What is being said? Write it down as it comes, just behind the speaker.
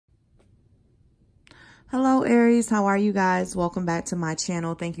Hello Aries, how are you guys? Welcome back to my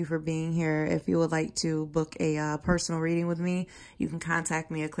channel. Thank you for being here. If you would like to book a personal reading with me, you can contact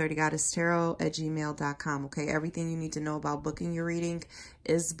me at claritygoddesstarot@gmail.com. Okay, everything you need to know about booking your reading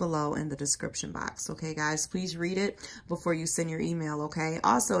is below in the description box. Okay, guys, please read it before you send your email. Okay,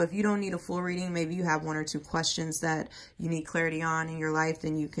 also, if you don't need a full reading, maybe you have one or two questions that you need clarity on in your life,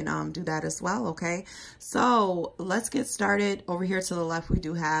 then you can do that as well. Okay, so let's get started. Over here to the left, we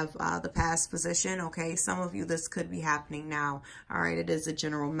do have the past position. Okay, some of you, this could be happening now. All right, it is a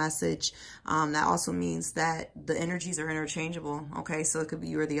general message. That also means that the energies are interchangeable. Okay, so it could be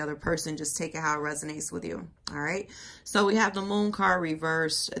you or the other person. Just take it how it resonates with you. All right, so we have the Moon card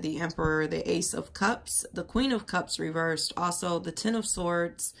reversed, the Emperor, the Ace of Cups, the Queen of Cups reversed, also the Ten of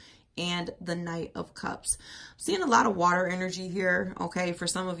Swords, and the Knight of Cups. I'm seeing a lot of water energy here. Okay, for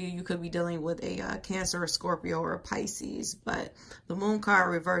some of you, you could be dealing with a Cancer, a Scorpio, or a Pisces, but the Moon card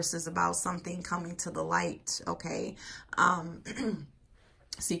reverse is about something coming to the light. Okay,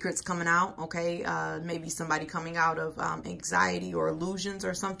 secrets coming out. Okay, maybe somebody coming out of anxiety or illusions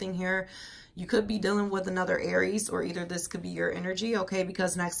or something here. You could be dealing with another Aries, or either this could be your energy, okay?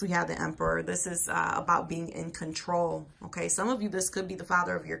 Because next we have the Emperor. This is about being in control, okay? Some of you, this could be the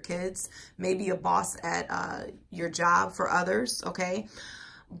father of your kids, maybe a boss at your job for others, okay?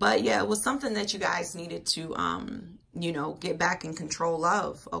 But yeah, it was something that you guys needed to, you know, get back in control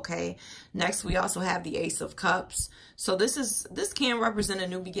of, okay? Next, we also have the Ace of Cups. So this can represent a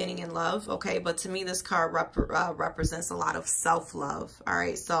new beginning in love, okay? But to me, this card represents a lot of self-love, all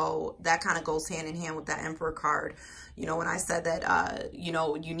right? So that kind of goes hand in hand with that Emperor card. You know, when I said that, you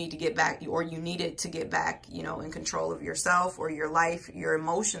know, you need to get back, or you needed to get back, you know, in control of yourself or your life, your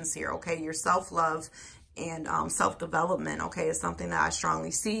emotions here, okay? Your self-love and self-development, okay, is something that I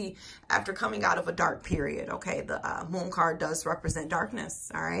strongly see after coming out of a dark period, okay? The Moon card does represent darkness,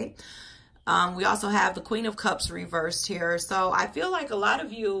 all right? We also have the Queen of Cups reversed here. So I feel like a lot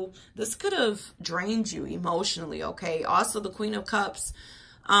of you, this could have drained you emotionally, okay? Also, the Queen of Cups,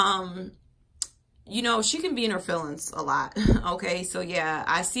 you know, she can be in her feelings a lot, okay? So, yeah,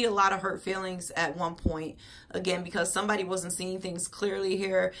 I see a lot of hurt feelings at one point, again, because somebody wasn't seeing things clearly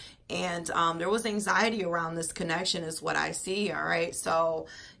here, and there was anxiety around this connection is what I see, all right? So,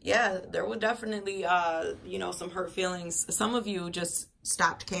 yeah, there were definitely, you know, some hurt feelings. Some of you just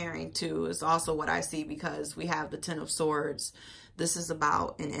stopped caring, too, is also what I see, because we have the Ten of Swords. This is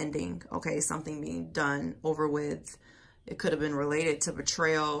about an ending, okay? Something being done, over with. It could have been related to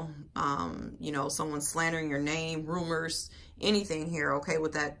betrayal, you know, someone slandering your name, rumors, anything here, okay,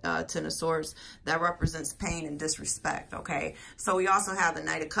 with that Ten of Swords. That represents pain and disrespect, okay? So we also have the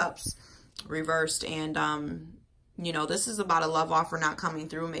Knight of Cups reversed, and, you know, this is about a love offer not coming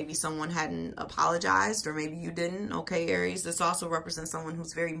through. Maybe someone hadn't apologized, or maybe you didn't, okay, Aries? This also represents someone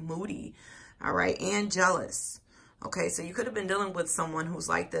who's very moody, all right, and jealous. Okay, so you could have been dealing with someone who's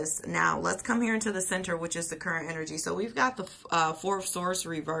like this. Now, let's come here into the center, which is the current energy. So we've got the Four of Swords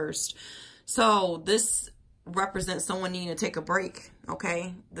reversed. So this represents someone needing to take a break,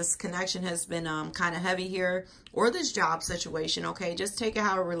 okay? This connection has been kind of heavy here, or this job situation, okay? Just take it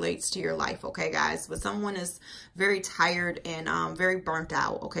how it relates to your life, okay, guys? But someone is very tired and very burnt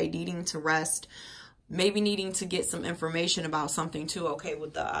out, okay? Needing to rest, maybe needing to get some information about something too, okay?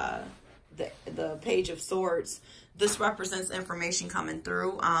 With the Page of Swords, this represents information coming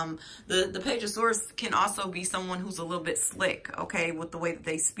through. The Page of Swords can also be someone who's a little bit slick, okay, with the way that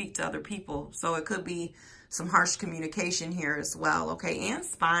they speak to other people. So it could be some harsh communication here as well, okay, and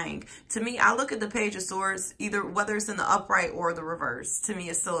spying. To me, I look at the Page of Swords, either whether it's in the upright or the reverse. To me,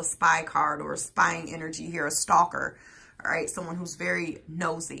 it's still a spy card or a spying energy here, a stalker, all right, someone who's very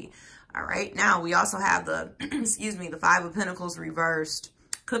nosy, all right. Now, we also have the, excuse me, the Five of Pentacles reversed.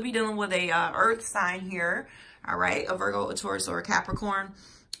 Could be dealing with a earth sign here, all right, a Virgo, a Taurus, or a Capricorn.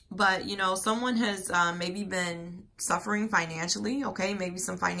 But, you know, someone has maybe been suffering financially, okay, maybe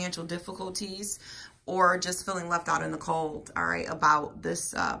some financial difficulties, or just feeling left out in the cold, all right, about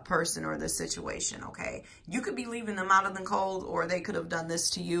this person or this situation, okay? You could be leaving them out in the cold, or they could have done this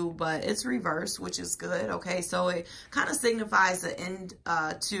to you, but it's reversed, which is good, okay? So it kind of signifies the end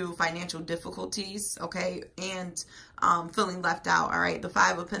to financial difficulties, okay, and feeling left out, all right? The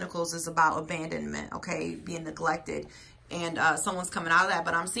Five of Pentacles is about abandonment, okay, being neglected, and someone's coming out of that.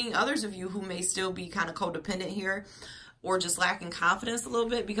 But I'm seeing others of you who may still be kind of codependent here. or just lacking confidence a little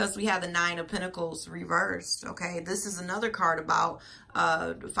bit, because we have the Nine of Pentacles reversed. Okay, this is another card about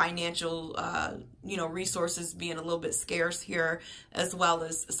financial, you know, resources being a little bit scarce here, as well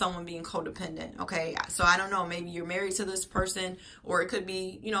as someone being codependent. Okay, so I don't know, maybe you're married to this person, or it could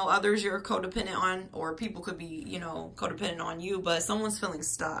be, you know, others you're codependent on, or people could be, you know, codependent on you, but someone's feeling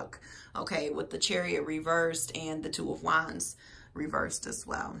stuck. Okay, with the Chariot reversed and the Two of Wands reversed as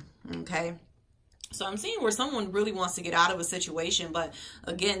well. Okay. So I'm seeing where someone really wants to get out of a situation, but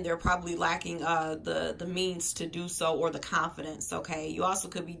again, they're probably lacking the means to do so, or the confidence. Okay, you also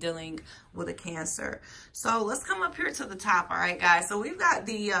could be dealing with a Cancer. So let's come up here to the top. All right, guys. So we've got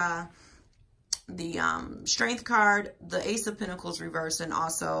the Strength card, the Ace of Pentacles reversed, and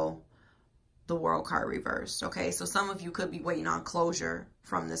also the World card reversed. Okay, so some of you could be waiting on closure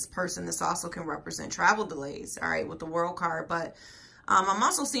from this person. This also can represent travel delays. All right, with the World card, but I'm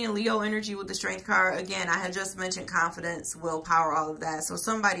also seeing Leo energy with the Strength card. Again, I had just mentioned confidence, willpower, all of that. So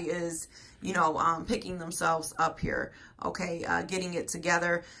somebody is, you know, picking themselves up here. Okay, getting it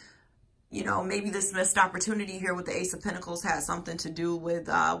together. You know, maybe this missed opportunity here with the Ace of Pentacles has something to do with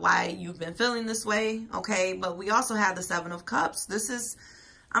why you've been feeling this way. Okay, but we also have the Seven of Cups. This is,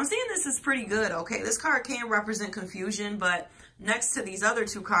 I'm seeing this is pretty good. Okay, this card can represent confusion, but next to these other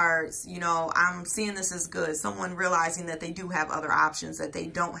two cards, you know, I'm seeing this as good. Someone realizing that they do have other options, that they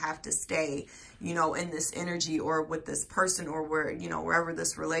don't have to stay, you know, in this energy or with this person, or where, you know, wherever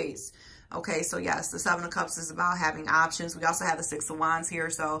this relates. Okay, so yes, the Seven of Cups is about having options. We also have the Six of Wands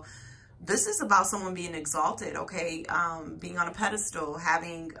here. So this is about someone being exalted, okay, being on a pedestal,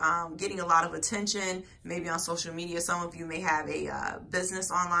 having, getting a lot of attention, maybe on social media. Some of you may have a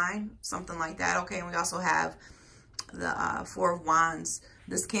business online, something like that, okay. And we also have the Four of Wands.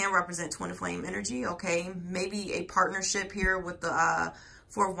 This can represent twin flame energy, okay. Maybe a partnership here with the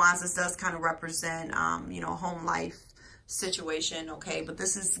Four of Wands. This does kind of represent, you know, home life situation, okay. But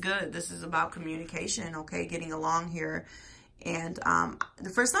this is good. This is about communication, okay, getting along here. And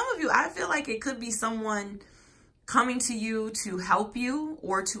for some of you, I feel like it could be someone coming to you to help you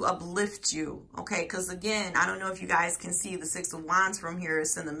or to uplift you, okay? Because again, I don't know if you guys can see the Six of Wands from here.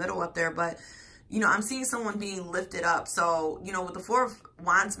 It's in the middle up there, but you know, I'm seeing someone being lifted up. So, you know, with the Four of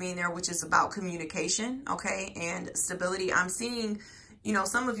Wands being there, which is about communication, okay, and stability, I'm seeing, you know,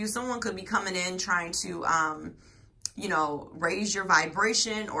 some of you, someone could be coming in trying to, you know, raise your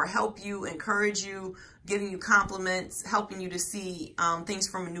vibration or help you, encourage you, giving you compliments, helping you to see things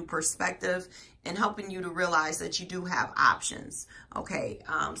from a new perspective, and helping you to realize that you do have options. Okay,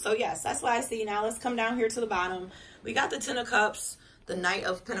 so yes, that's what I see. Now let's come down here to the bottom. We got the Ten of Cups, the Knight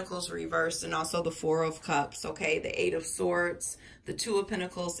of Pentacles reversed, and also the Four of Cups, okay, the Eight of Swords, the Two of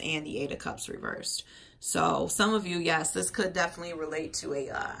Pentacles, and the Eight of Cups reversed. So some of you, yes, this could definitely relate to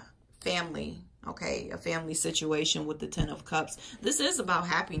a family, okay, a family situation with the Ten of Cups. This is about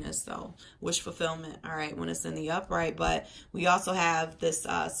happiness, though, wish fulfillment, all right, when it's in the upright. But we also have this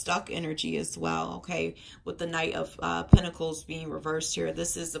stuck energy as well, okay, with the Knight of Pentacles being reversed here.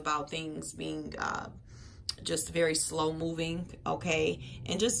 This is about things being just very slow moving, okay,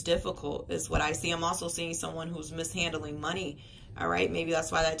 and just difficult is what I see. I'm also seeing someone who's mishandling money, all right. Maybe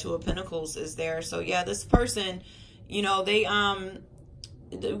that's why that Two of Pentacles is there. So yeah, this person, you know, they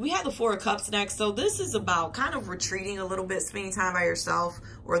we have the Four of Cups next. So this is about kind of retreating a little bit, spending time by yourself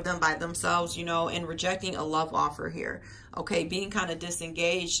or them by themselves, you know, and rejecting a love offer here. Okay, being kind of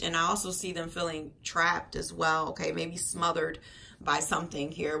disengaged. And I also see them feeling trapped as well. Okay, maybe smothered by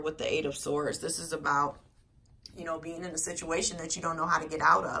something here with the Eight of Swords. This is about, you know, being in a situation that you don't know how to get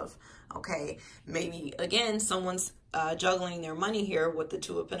out of. Okay, maybe again, someone's juggling their money here with the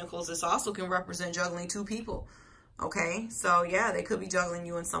Two of Pentacles. This also can represent juggling two people. Okay, so yeah, they could be juggling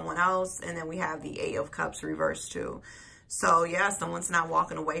you and someone else. And then we have the Eight of Cups reversed too. So yeah, someone's not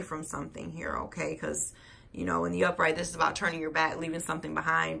walking away from something here, okay? Because, you know, in the upright, this is about turning your back, leaving something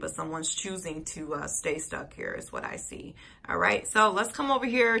behind, but someone's choosing to stay stuck here is what I see. All right, so let's come over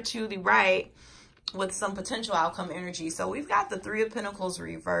here to the right with some potential outcome energy. So we've got the Three of Pentacles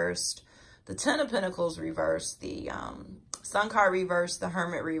reversed, the Ten of Pentacles reversed, the Sun card reversed, the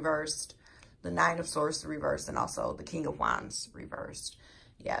Hermit reversed, the Nine of Swords reversed, and also the King of Wands reversed.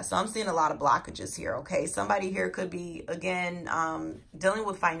 Yeah, so I'm seeing a lot of blockages here, okay? Somebody here could be, again, dealing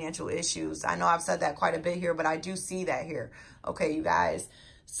with financial issues. I know I've said that quite a bit here, but I do see that here, okay, you guys?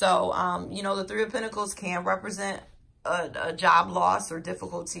 So, you know, the Three of Pentacles can represent a job loss or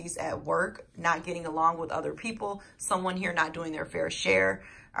difficulties at work, not getting along with other people, someone here not doing their fair share.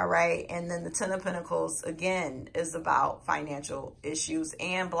 All right. And then the Ten of Pentacles, again, is about financial issues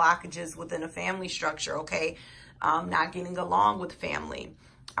and blockages within a family structure. Okay. Not getting along with family.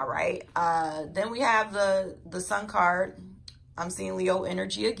 All right. Then we have the Sun card. I'm seeing Leo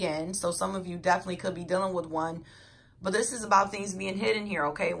energy again. So some of you definitely could be dealing with one. But this is about things being hidden here,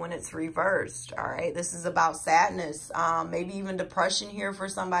 okay, when it's reversed, all right? This is about sadness, maybe even depression here for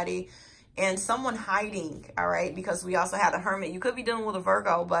somebody, and someone hiding, all right? Because we also have the Hermit. You could be dealing with a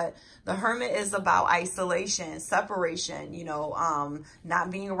Virgo, but the Hermit is about isolation, separation, you know,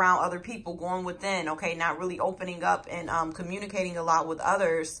 not being around other people, going within, okay? Not really opening up and communicating a lot with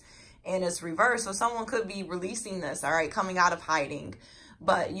others, and it's reversed. So someone could be releasing this, all right, coming out of hiding.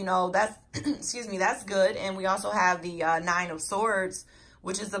 But, you know, that's, excuse me, that's good. And we also have the Nine of Swords,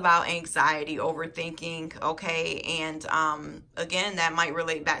 which is about anxiety, overthinking, okay? And, again, that might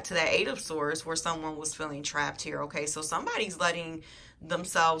relate back to that Eight of Swords where someone was feeling trapped here, okay? So somebody's letting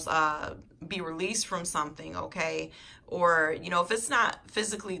themselves be released from something, okay? Or, you know, if it's not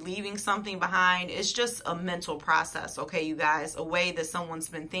physically leaving something behind, it's just a mental process, okay, you guys? A way that someone's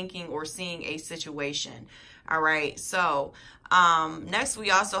been thinking or seeing a situation, all right? So, next we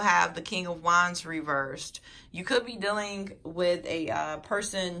also have the King of Wands reversed. You could be dealing with a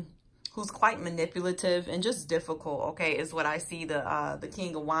person who's quite manipulative and just difficult, okay, is what I see the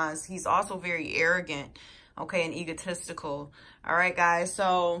King of Wands. He's also very arrogant, okay, and egotistical. All right, guys,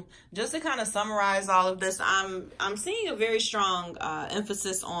 so just to kind of summarize all of this, I'm seeing a very strong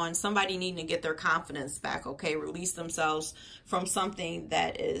emphasis on somebody needing to get their confidence back, okay, release themselves from something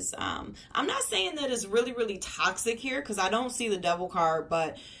that is, I'm not saying that it's really, really toxic here, because I don't see the Devil card,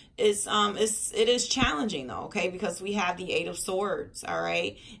 but it is challenging though, okay, because we have the Eight of Swords, all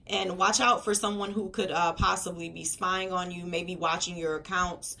right, and watch out for someone who could possibly be spying on you, maybe watching your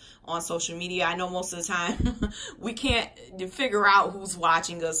accounts on social media. I know most of the time we can't figure out who's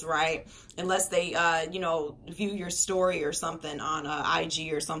watching us, right, unless they you know, view your story or something on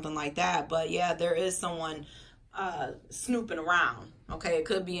IG or something like that. But yeah, there is someone snooping around, okay? It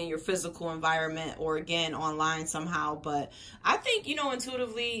could be in your physical environment or again online somehow. But I think, you know,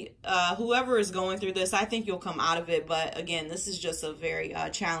 intuitively, whoever is going through this, I think you'll come out of it. But again, this is just a very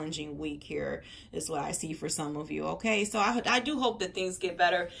challenging week here is what I see for some of you, okay? So I do hope that things get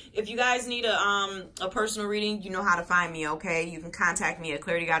better. If you guys need a personal reading, you know how to find me, okay? You can contact me at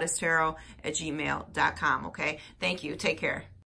claritygoddesstarot@gmail.com, okay? Thank you. Take care.